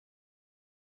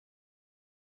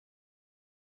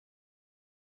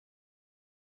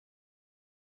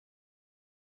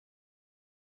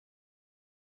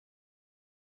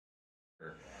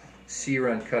Sea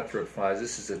Run Cutthroat flies.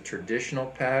 This is a traditional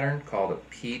pattern called a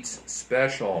Pete's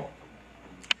Special.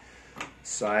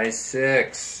 Size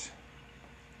 6,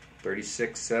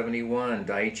 3671.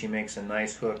 Daiichi makes a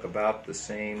nice hook about the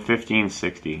same.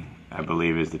 1560, I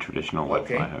believe, is the traditional wet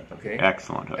fly hook. Okay.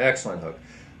 Excellent hook. Excellent hook.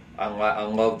 I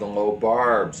love the low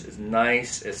barbs. It's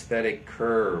nice aesthetic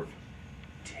curve.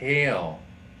 Tail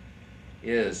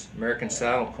is American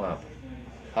Saddle Clump,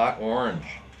 hot orange.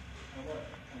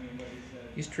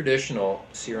 These traditional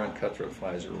Sea Run Cutthroat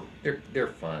flies they're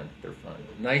fun. They're fun.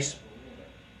 Nice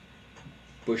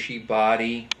bushy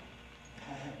body.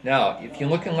 Now, if you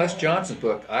look in Les Johnson's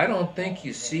book, I don't think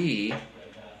you see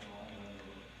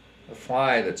a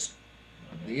fly that's.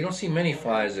 You don't see many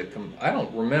flies that I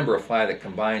don't remember a fly that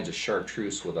combines a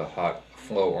chartreuse with a hot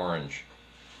flow orange.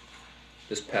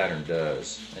 This pattern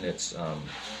does, and it's.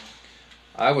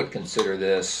 I would consider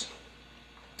this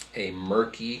a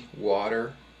murky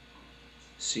water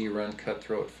Sea Run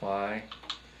Cutthroat fly,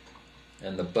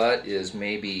 and the butt is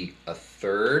maybe a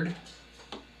third.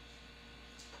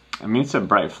 I mean, it's a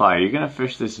bright fly. Are you gonna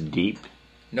fish this deep?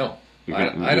 No,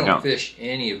 I don't fish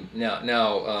any of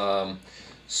now.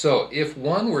 So if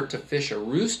one were to fish a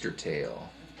rooster tail,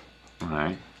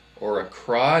 right, or a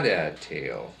crawdad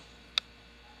tail,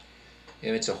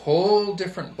 and it's a whole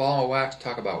different ball of wax to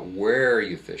talk about where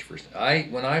you fish first.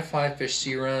 When I fly fish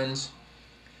sea runs,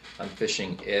 I'm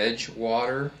fishing edge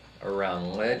water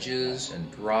around ledges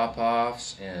and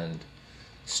drop-offs and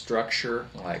structure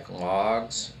like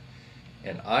logs,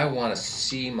 and I want to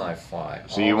see my fly.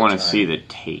 So you want to see the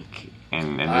take,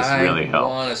 and this really helps. I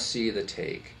want to see the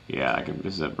take. Yeah,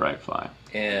 this is a bright fly.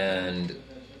 And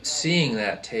seeing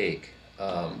that take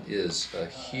is a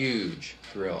huge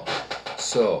thrill.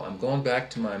 So I'm going back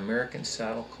to my American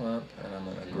Saddle Clump, and I'm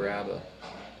going to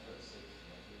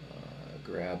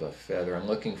grab a feather. I'm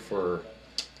looking for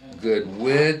good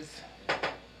width,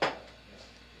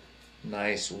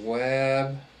 nice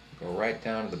web. Go right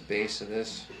down to the base of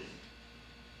this.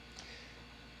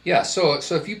 Yeah, so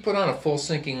if you put on a full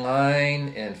sinking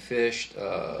line and fished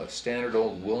a standard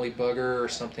old woolly bugger or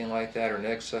something like that, or an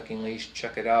egg sucking leash,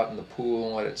 chuck it out in the pool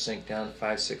and let it sink down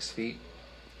 5-6 feet,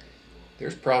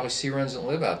 there's probably sea runs that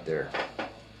live out there.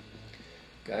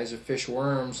 Guys that fish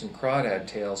worms and crawdad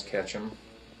tails catch them,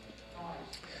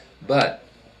 but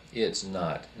it's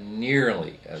not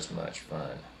nearly as much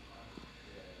fun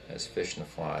as fishing a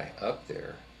fly up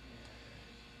there.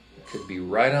 It could be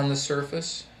right on the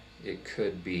surface. It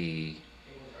could be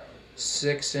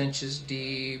 6 inches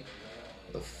deep,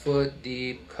 a foot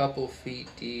deep, couple feet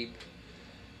deep.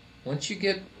 Once you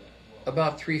get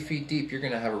about 3 feet deep, you're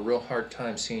going to have a real hard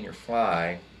time seeing your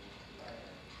fly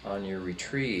on your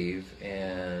retrieve,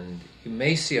 and you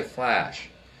may see a flash.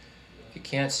 If you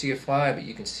can't see a fly, but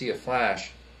you can see a flash,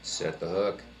 set the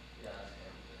hook,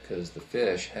 because the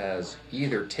fish has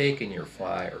either taken your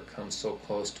fly or come so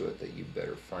close to it that you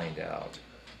better find out.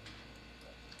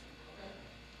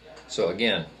 So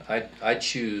again, I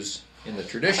choose, in the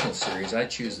traditional series, I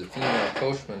choose the female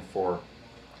coachman for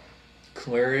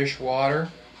clearish water,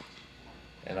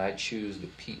 and I choose the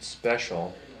Pete's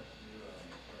Special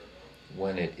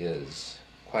when it is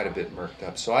quite a bit murked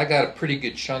up. So I got a pretty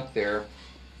good chunk there.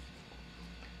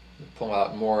 Pull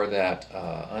out more of that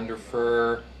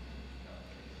underfur.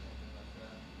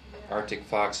 Arctic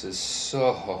fox is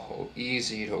so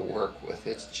easy to work with.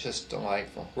 It's just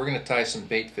delightful. We're going to tie some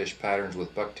bait fish patterns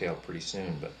with bucktail pretty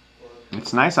soon, but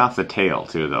it's nice off the tail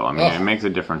too, though. I mean, it makes a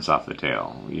difference off the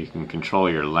tail. You can control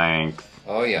your length.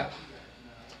 Oh yeah.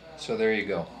 So there you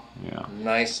go. Yeah.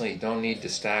 Nicely. Don't need to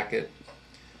stack it.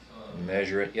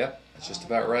 Measure it. Yep, that's just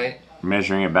about right.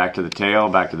 Measuring it back to the tail,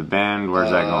 back to the bend.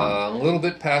 Where's that going? A little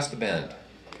bit past the bend.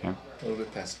 Okay. A little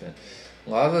bit past the bend. A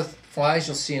lot of the flies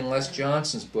you'll see in Les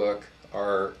Johnson's book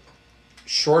are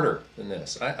shorter than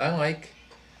this. I like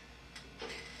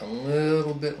a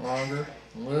little bit longer,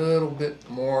 a little bit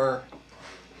more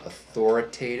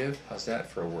authoritative. How's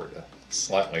that for a word? A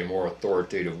slightly more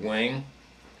authoritative wing.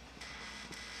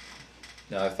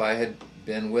 Now, if I had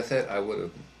been with it, I would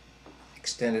have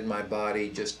extended my body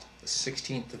just a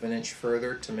 1/16 of an inch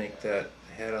further to make that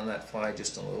head on that fly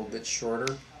just a little bit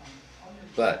shorter.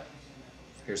 But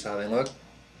here's how they look.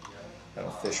 That'll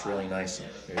fish really nicely.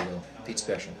 There you go. Pete's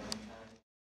Special.